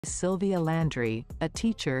Sylvia Landry, a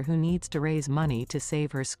teacher who needs to raise money to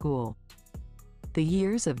save her school. The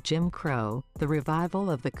years of Jim Crow, the revival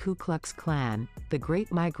of the Ku Klux Klan, the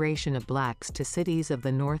great migration of blacks to cities of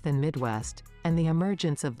the North and Midwest, and the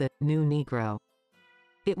emergence of the new Negro.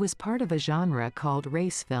 It was part of a genre called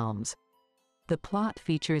race films. The plot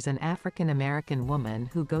features an African-American woman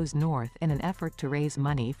who goes north in an effort to raise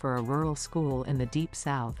money for a rural school in the Deep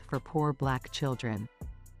South for poor black children.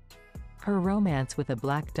 Her romance with a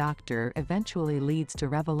black doctor eventually leads to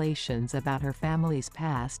revelations about her family's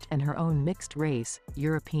past and her own mixed-race,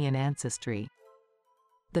 European ancestry.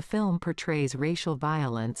 The film portrays racial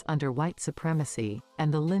violence under white supremacy,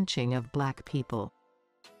 and the lynching of black people.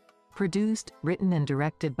 Produced, written and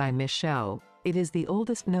directed by Michaud, it is the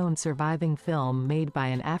oldest known surviving film made by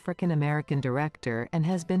an African-American director and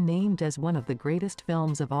has been named as one of the greatest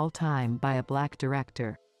films of all time by a black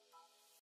director.